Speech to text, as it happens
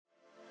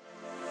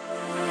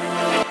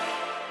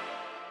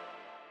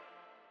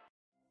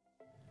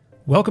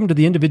Welcome to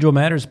the Individual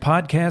Matters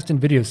podcast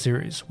and video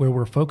series, where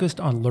we're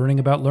focused on learning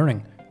about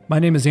learning. My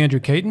name is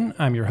Andrew Caton.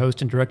 I'm your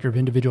host and director of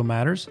Individual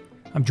Matters.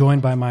 I'm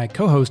joined by my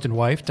co-host and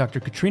wife, Dr.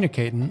 Katrina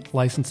Caton,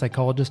 licensed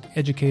psychologist,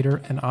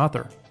 educator, and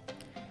author.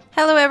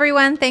 Hello,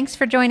 everyone. Thanks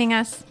for joining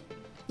us.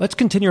 Let's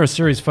continue our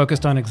series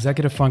focused on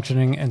executive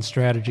functioning and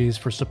strategies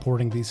for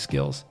supporting these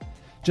skills.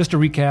 Just to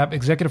recap,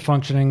 executive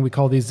functioning, we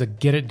call these the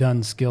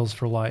get-it-done skills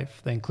for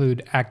life. They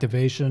include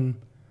activation,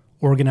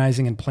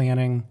 organizing and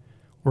planning,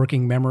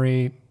 working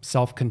memory,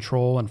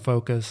 self-control and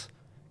focus,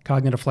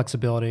 cognitive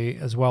flexibility,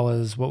 as well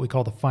as what we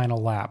call the final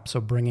lap,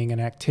 so bringing an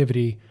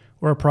activity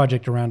or a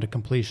project around to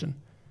completion.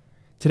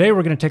 Today,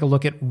 we're going to take a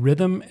look at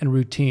rhythm and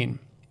routine.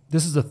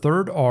 This is the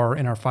third R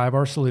in our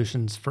 5R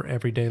solutions for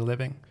everyday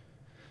living.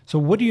 So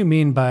what do you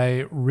mean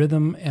by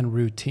rhythm and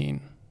routine?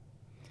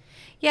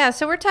 Yeah,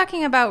 so we're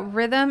talking about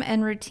rhythm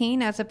and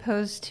routine as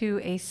opposed to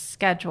a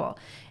schedule.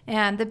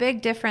 And the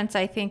big difference,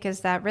 I think,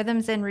 is that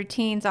rhythms and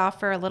routines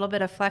offer a little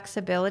bit of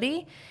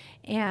flexibility,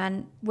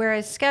 and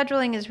whereas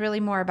scheduling is really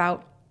more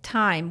about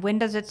time. When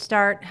does it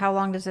start? How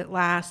long does it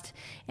last?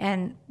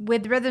 And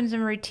with rhythms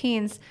and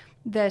routines,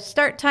 the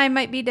start time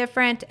might be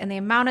different and the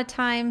amount of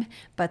time,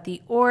 but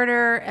the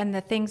order and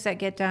the things that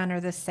get done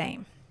are the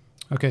same.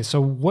 Okay,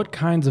 so what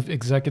kinds of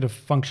executive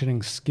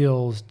functioning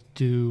skills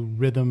do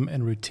rhythm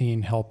and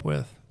routine help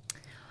with?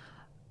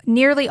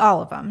 Nearly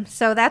all of them.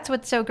 So that's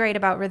what's so great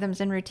about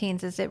rhythms and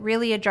routines is it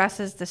really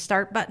addresses the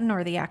start button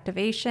or the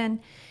activation.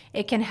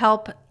 It can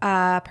help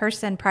a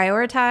person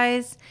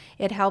prioritize.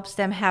 It helps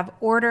them have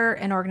order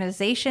and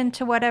organization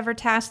to whatever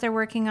task they're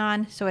working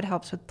on. So it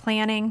helps with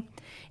planning.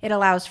 It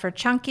allows for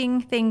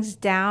chunking things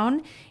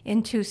down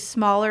into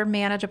smaller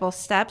manageable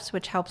steps,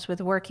 which helps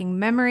with working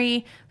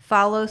memory,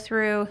 follow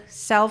through,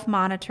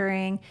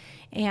 self-monitoring,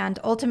 and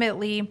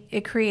ultimately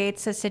it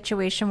creates a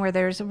situation where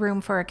there's room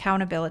for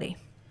accountability.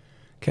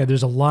 Okay,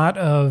 there's a lot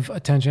of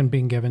attention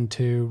being given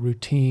to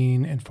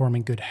routine and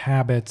forming good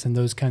habits and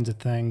those kinds of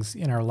things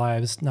in our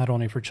lives, not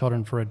only for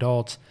children, for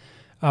adults.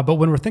 But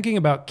when we're thinking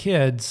about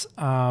kids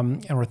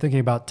and we're thinking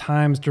about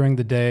times during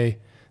the day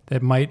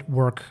that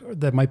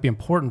might be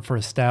important for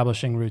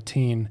establishing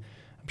routine,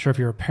 I'm sure if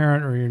you're a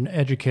parent or you're an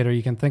educator,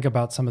 you can think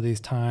about some of these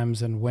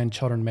times and when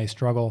children may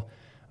struggle.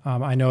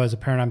 I know as a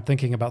parent, I'm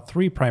thinking about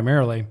three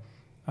primarily,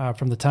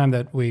 from the time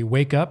that we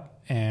wake up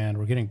and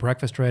we're getting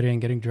breakfast ready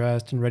and getting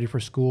dressed and ready for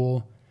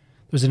school.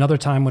 There's another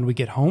time when we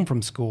get home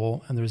from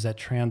school and there's that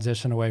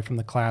transition away from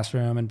the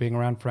classroom and being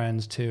around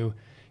friends to,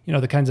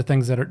 the kinds of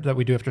things that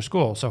we do after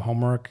school. So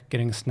homework,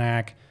 getting a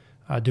snack,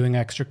 doing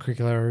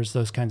extracurriculars,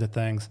 those kinds of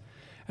things.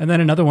 And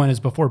then another one is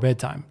before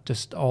bedtime,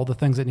 just all the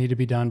things that need to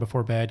be done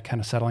before bed, kind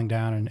of settling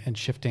down and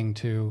shifting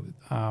to,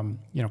 kind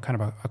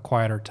of a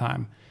quieter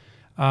time.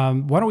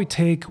 Why don't we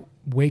take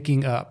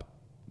waking up,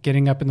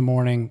 getting up in the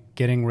morning,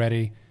 getting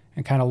ready,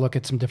 and kind of look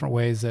at some different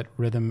ways that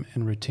rhythm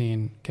and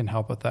routine can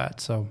help with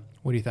that. So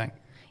what do you think?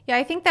 Yeah,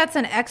 I think that's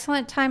an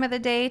excellent time of the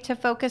day to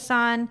focus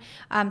on.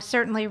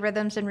 Certainly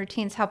rhythms and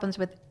routines help us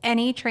with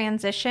any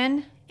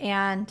transition,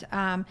 and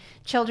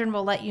children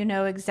will let you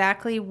know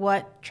exactly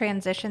what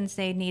transitions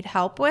they need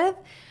help with.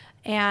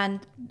 And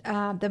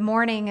the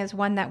morning is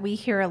one that we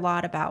hear a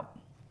lot about.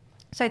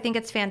 So I think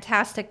it's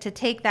fantastic to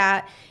take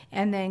that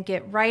and then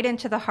get right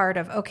into the heart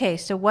of, okay,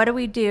 so what do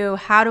we do?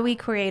 How do we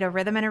create a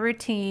rhythm and a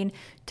routine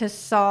to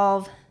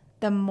solve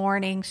the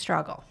morning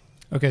struggle?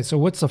 Okay, so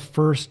what's the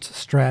first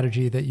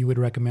strategy that you would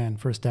recommend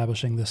for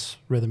establishing this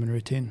rhythm and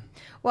routine?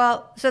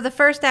 Well, so the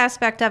first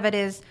aspect of it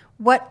is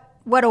what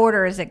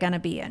order is it going to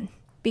be in?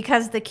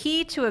 Because the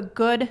key to a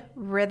good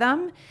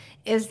rhythm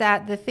is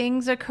that the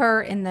things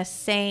occur in the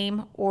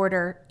same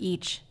order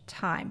each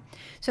time.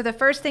 So the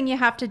first thing you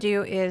have to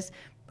do is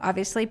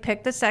obviously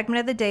pick the segment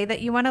of the day that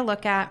you want to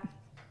look at,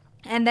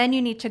 and then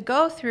you need to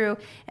go through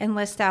and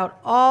list out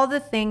all the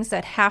things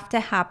that have to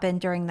happen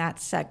during that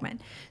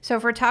segment. So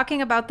if we're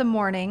talking about the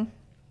morning,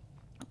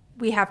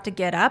 we have to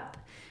get up,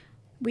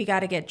 we got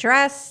to get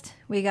dressed,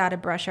 we got to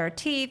brush our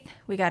teeth,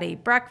 we got to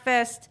eat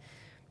breakfast,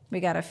 we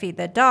got to feed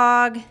the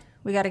dog,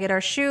 we got to get our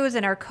shoes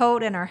and our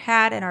coat and our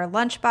hat and our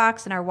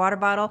lunchbox and our water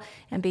bottle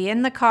and be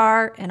in the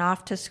car and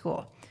off to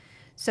school.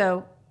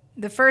 So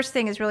the first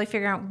thing is really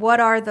figuring out what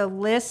are the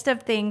list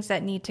of things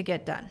that need to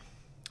get done.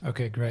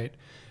 Okay, great.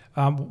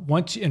 And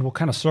we'll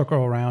kind of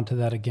circle around to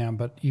that again,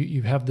 but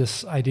you have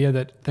this idea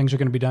that things are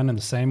going to be done in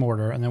the same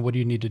order, and then what do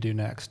you need to do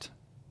next?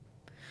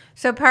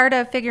 So part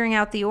of figuring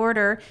out the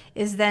order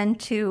is then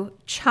to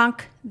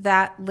chunk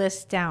that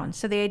list down.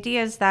 So the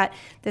idea is that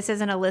this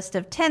isn't a list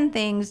of 10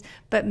 things,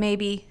 but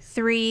maybe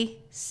 3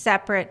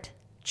 separate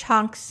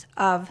chunks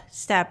of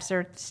steps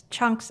or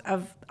chunks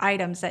of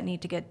items that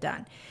need to get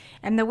done.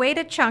 And the way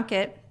to chunk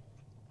it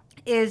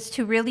is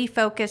to really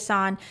focus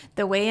on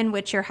the way in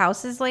which your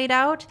house is laid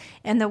out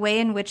and the way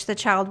in which the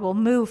child will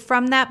move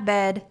from that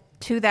bed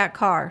to that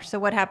car. So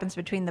what happens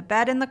between the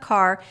bed and the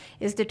car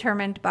is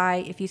determined by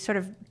if you sort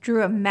of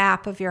drew a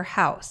map of your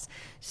house.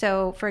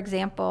 So for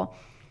example,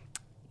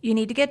 you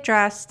need to get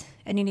dressed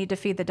and you need to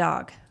feed the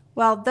dog.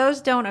 Well,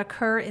 those don't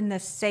occur in the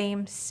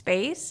same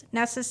space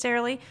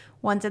necessarily.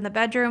 One's in the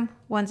bedroom,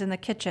 one's in the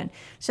kitchen.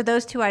 So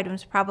those two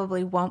items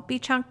probably won't be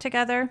chunked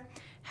together.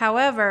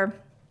 However,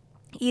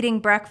 eating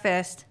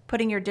breakfast,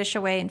 putting your dish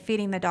away, and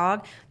feeding the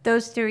dog,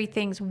 those three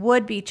things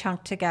would be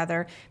chunked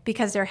together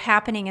because they're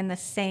happening in the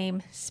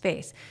same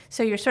space.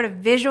 So you're sort of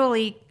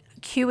visually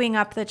queuing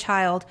up the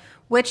child.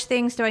 Which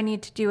things do I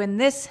need to do in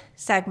this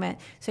segment?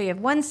 So you have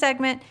one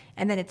segment,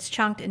 and then it's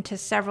chunked into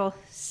several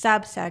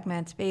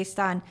sub-segments based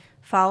on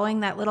following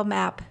that little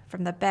map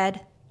from the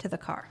bed to the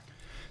car.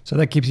 So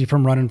that keeps you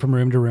from running from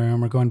room to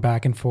room or going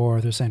back and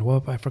forth or saying,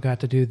 whoop, I forgot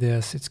to do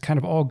this. It's kind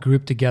of all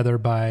grouped together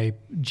by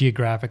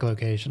geographic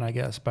location, I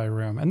guess, by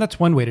room. And that's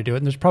one way to do it.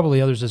 And there's probably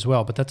others as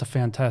well, but that's a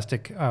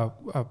fantastic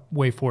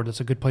way forward.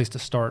 It's a good place to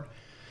start.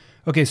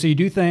 Okay, so you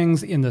do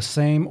things in the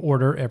same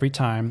order every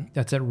time.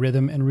 That's at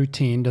rhythm and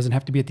routine. Doesn't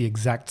have to be at the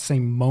exact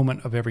same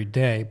moment of every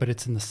day, but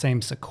it's in the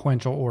same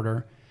sequential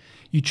order.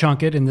 You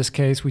chunk it. In this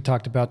case, we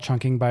talked about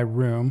chunking by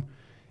room.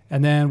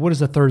 And then what is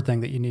the third thing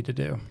that you need to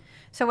do?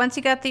 So once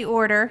you got the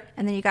order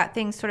and then you got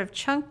things sort of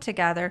chunked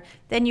together,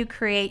 then you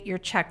create your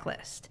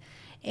checklist.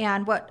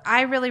 And what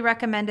I really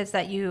recommend is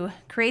that you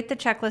create the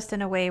checklist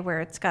in a way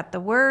where it's got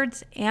the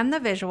words and the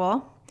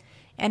visual,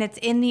 and it's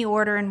in the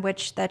order in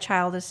which the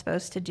child is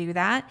supposed to do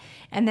that.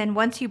 And then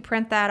once you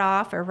print that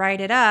off or write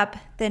it up,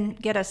 then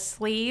get a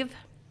sleeve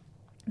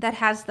that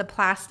has the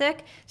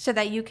plastic so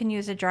that you can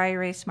use a dry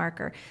erase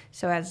marker.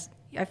 So as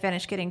I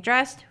finish getting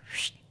dressed,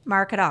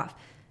 mark it off.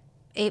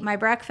 Ate my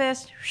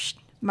breakfast,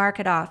 mark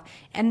it off.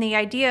 And the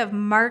idea of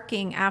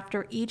marking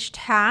after each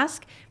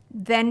task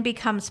then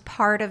becomes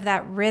part of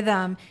that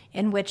rhythm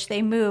in which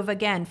they move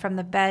again from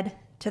the bed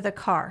to the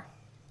car.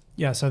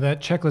 Yeah, so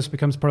that checklist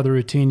becomes part of the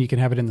routine. You can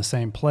have it in the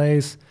same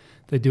place.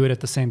 They do it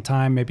at the same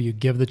time. Maybe you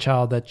give the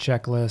child that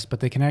checklist, but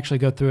they can actually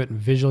go through it and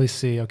visually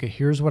see, okay,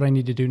 here's what I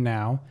need to do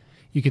now.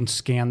 You can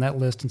scan that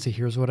list and see,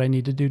 here's what I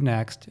need to do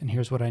next, and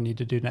here's what I need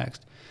to do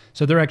next.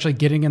 So they're actually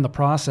getting in the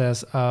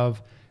process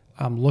of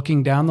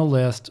looking down the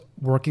list,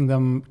 working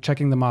them,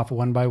 checking them off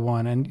one by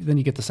one, and then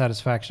you get the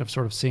satisfaction of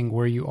sort of seeing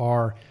where you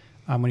are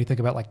when you think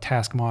about like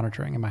task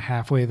monitoring. Am I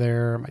halfway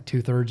there? Am I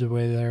 2/3 of the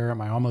way there?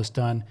 Am I almost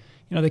done?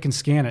 You know, they can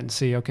scan it and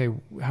see, okay,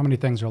 how many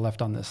things are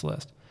left on this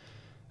list?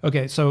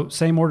 Okay, so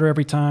same order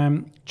every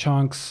time,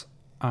 chunks,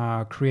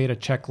 create a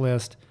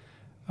checklist.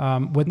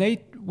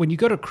 When you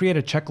go to create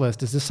a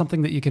checklist, is this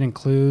something that you can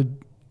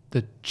include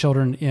the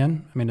children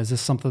in? I mean, is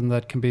this something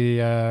that can be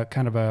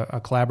kind of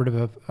a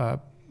collaborative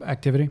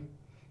activity?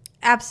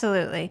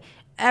 Absolutely.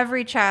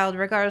 Every child,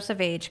 regardless of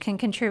age, can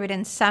contribute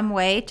in some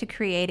way to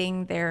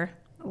creating their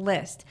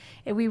list.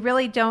 We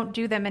really don't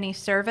do them any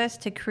service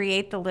to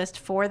create the list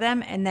for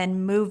them and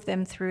then move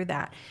them through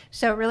that.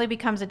 So it really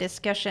becomes a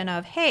discussion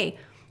of, hey,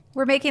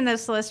 we're making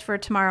this list for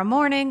tomorrow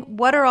morning.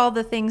 What are all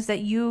the things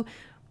that you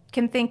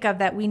can think of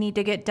that we need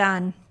to get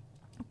done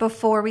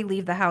before we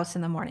leave the house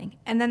in the morning?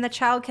 And then the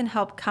child can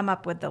help come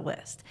up with the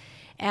list.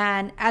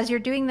 And as you're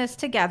doing this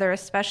together,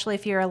 especially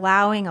if you're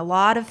allowing a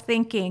lot of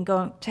thinking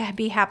going to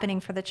be happening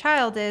for the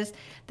child, is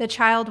the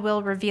child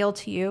will reveal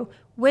to you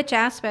which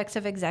aspects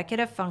of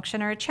executive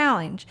function are a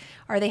challenge.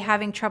 Are they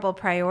having trouble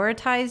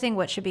prioritizing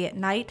what should be at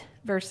night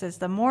versus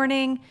the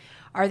morning?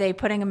 Are they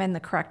putting them in the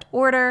correct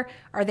order?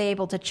 Are they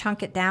able to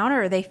chunk it down,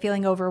 or are they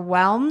feeling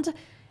overwhelmed?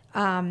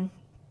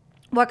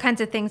 What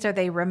kinds of things are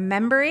they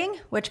remembering?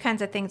 Which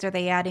kinds of things are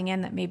they adding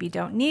in that maybe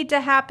don't need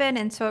to happen?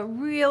 And so it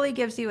really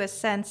gives you a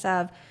sense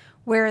of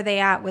where are they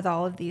at with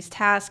all of these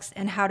tasks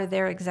and how do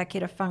their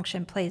executive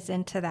function plays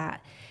into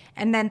that.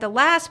 And then the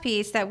last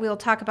piece that we'll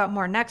talk about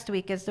more next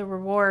week is the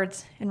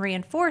rewards and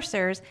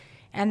reinforcers.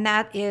 And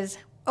that is,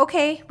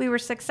 okay, we were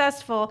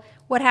successful.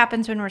 What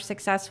happens when we're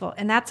successful?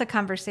 And that's a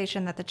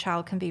conversation that the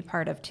child can be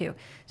part of too.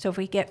 So if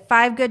we get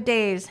 5 good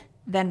days,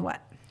 then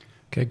what?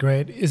 Okay,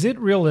 great. Is it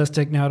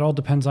realistic? Now, it all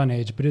depends on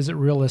age, but is it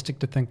realistic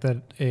to think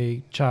that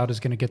a child is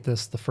going to get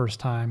this the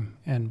first time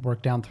and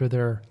work down through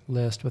their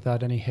list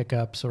without any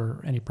hiccups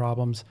or any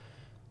problems?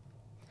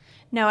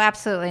 No,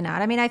 absolutely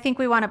not. I mean, I think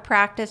we want to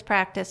practice.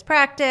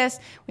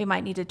 We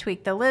might need to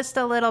tweak the list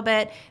a little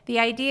bit. The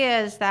idea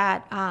is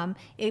that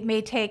it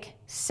may take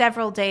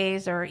several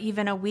days or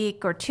even a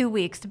week or 2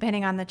 weeks,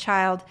 depending on the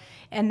child.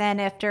 And then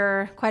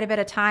after quite a bit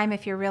of time,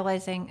 if you're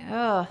realizing,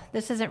 oh,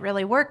 this isn't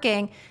really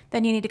working,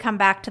 then you need to come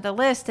back to the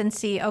list and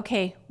see,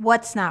 okay,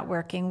 what's not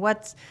working?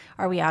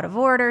 Are we out of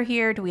order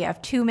here? Do we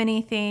have too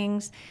many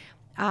things?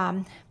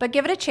 But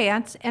give it a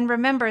chance. And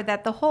remember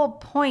that the whole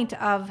point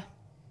of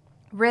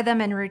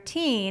rhythm and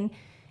routine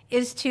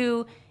is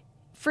to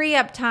free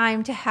up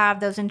time to have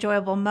those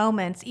enjoyable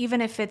moments,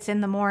 even if it's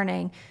in the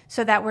morning,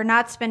 so that we're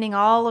not spending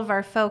all of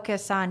our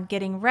focus on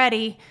getting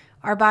ready.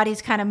 Our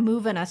body's kind of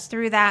moving us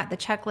through that. The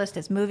checklist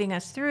is moving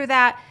us through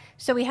that.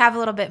 So we have a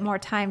little bit more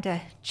time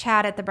to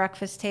chat at the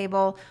breakfast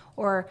table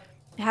or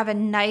have a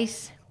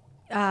nice,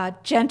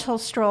 gentle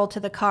stroll to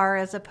the car,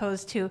 as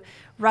opposed to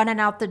running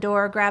out the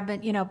door,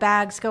 grabbing,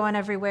 bags going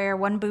everywhere,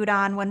 one boot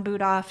on, one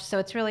boot off. So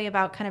it's really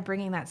about kind of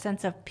bringing that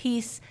sense of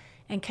peace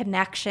and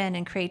connection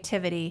and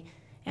creativity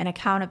and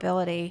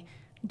accountability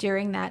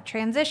during that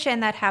transition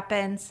that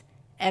happens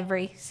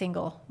every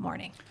single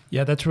morning.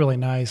 Yeah, that's really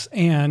nice.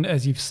 And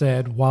as you've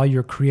said, while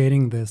you're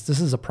creating this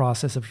is a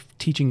process of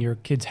teaching your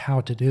kids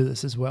how to do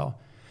this as well.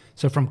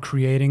 So from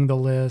creating the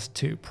list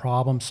to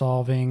problem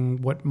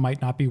solving what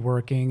might not be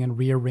working and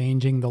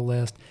rearranging the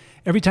list,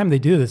 every time they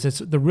do this,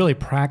 they're really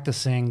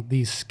practicing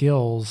these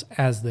skills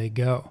as they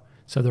go.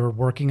 So they're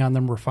working on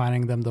them,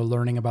 refining them, they're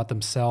learning about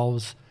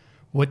themselves,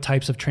 what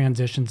types of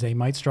transitions they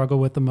might struggle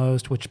with the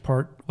most,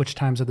 which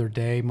times of their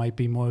day might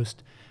be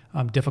most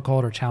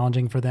difficult or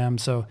challenging for them.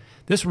 So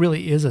this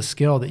really is a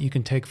skill that you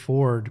can take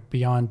forward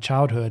beyond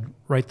childhood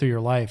right through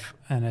your life.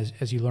 And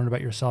as you learn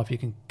about yourself, you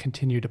can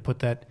continue to put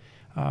that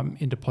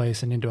into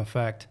place and into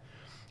effect.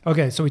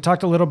 Okay, so we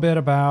talked a little bit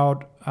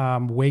about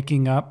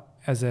waking up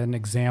as an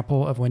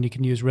example of when you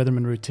can use rhythm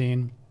and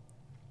routine.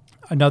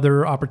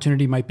 Another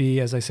opportunity might be,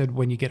 as I said,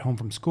 when you get home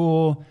from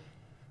school,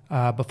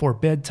 before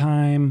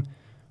bedtime.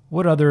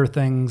 What other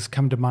things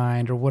come to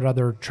mind, or what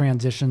other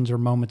transitions or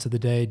moments of the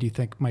day do you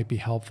think might be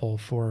helpful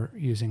for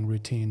using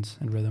routines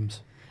and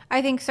rhythms?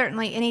 I think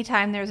certainly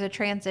anytime there's a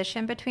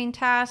transition between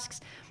tasks,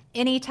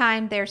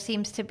 anytime there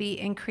seems to be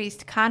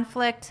increased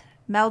conflict,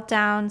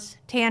 meltdowns,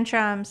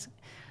 tantrums,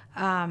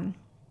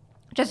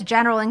 just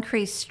general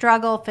increased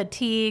struggle,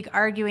 fatigue,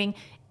 arguing,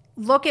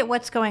 look at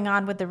what's going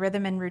on with the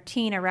rhythm and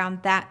routine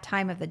around that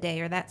time of the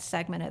day or that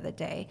segment of the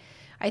day.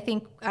 I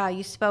think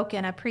you spoke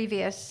in a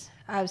previous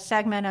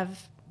segment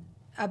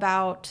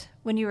about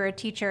when you were a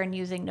teacher and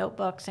using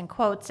notebooks and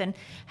quotes, and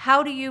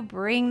how do you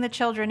bring the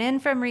children in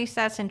from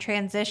recess and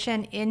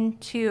transition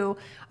into,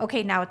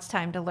 okay, now it's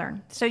time to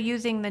learn. So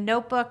using the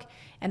notebook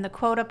and the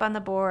quote up on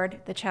the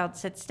board, the child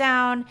sits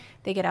down,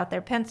 they get out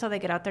their pencil, they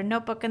get out their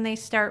notebook, and they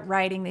start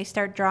writing, they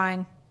start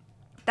drawing.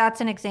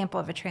 That's an example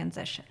of a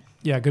transition.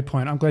 Yeah, good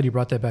point. I'm glad you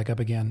brought that back up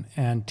again.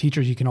 And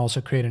teachers, you can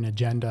also create an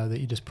agenda that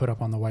you just put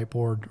up on the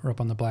whiteboard or up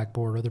on the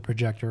blackboard or the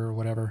projector or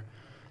whatever.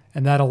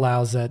 And that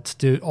allows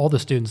all the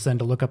students then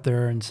to look up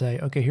there and say,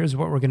 okay, here's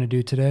what we're going to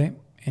do today,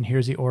 and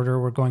here's the order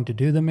we're going to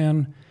do them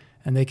in.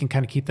 And they can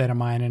kind of keep that in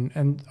mind.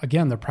 And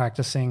again, they're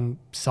practicing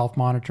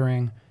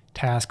self-monitoring,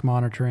 task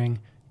monitoring,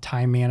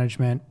 time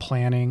management,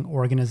 planning,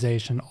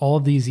 organization. All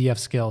of these EF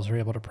skills are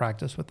able to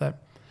practice with that.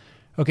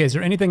 Okay, is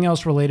there anything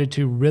else related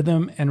to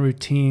rhythm and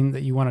routine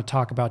that you want to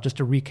talk about? Just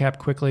to recap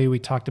quickly, we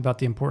talked about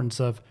the importance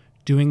of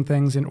doing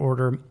things in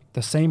order,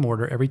 the same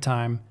order every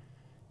time,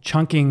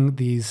 chunking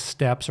these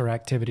steps or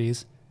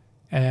activities,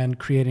 and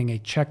creating a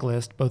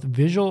checklist, both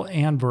visual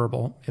and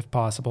verbal, if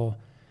possible.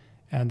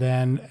 And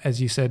then, as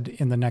you said,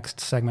 in the next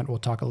segment, we'll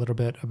talk a little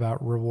bit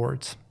about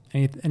rewards.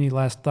 Any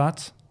last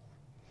thoughts?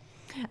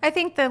 I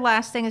think the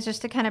last thing is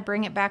just to kind of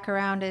bring it back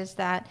around is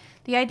that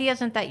the idea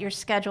isn't that you're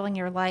scheduling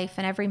your life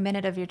and every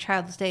minute of your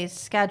child's day is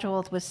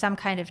scheduled with some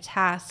kind of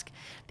task.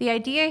 The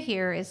idea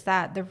here is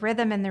that the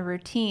rhythm and the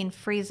routine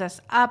frees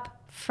us up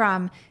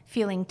from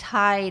feeling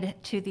tied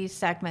to these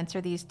segments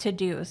or these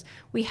to-dos.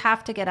 We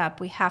have to get up,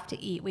 we have to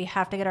eat, we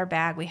have to get our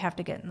bag, we have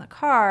to get in the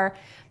car.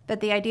 But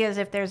the idea is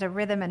if there's a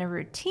rhythm and a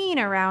routine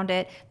around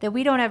it, that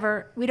we don't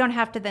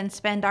have to then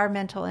spend our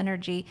mental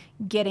energy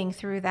getting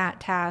through that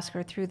task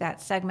or through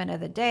that segment of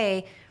the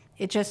day.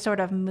 It just sort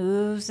of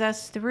moves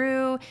us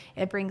through.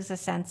 It brings a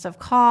sense of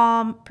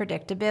calm,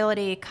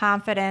 predictability,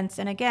 confidence,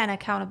 and again,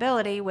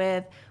 accountability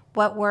with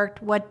what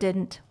worked, what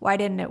didn't, why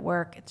didn't it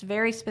work. It's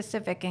very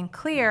specific and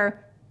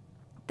clear.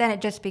 Then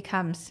it just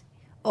becomes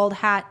old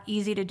hat,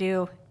 easy to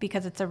do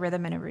because it's a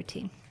rhythm and a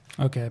routine.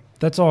 Okay,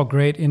 that's all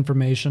great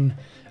information.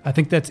 I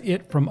think that's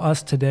it from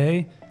us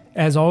today.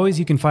 As always,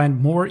 you can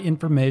find more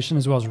information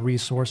as well as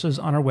resources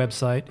on our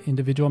website,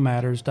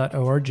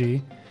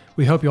 individualmatters.org.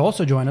 We hope you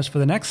also join us for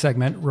the next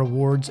segment,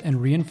 Rewards and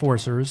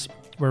Reinforcers,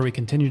 where we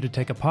continue to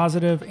take a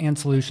positive and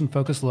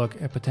solution-focused look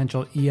at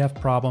potential EF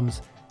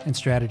problems and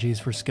strategies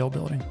for skill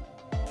building.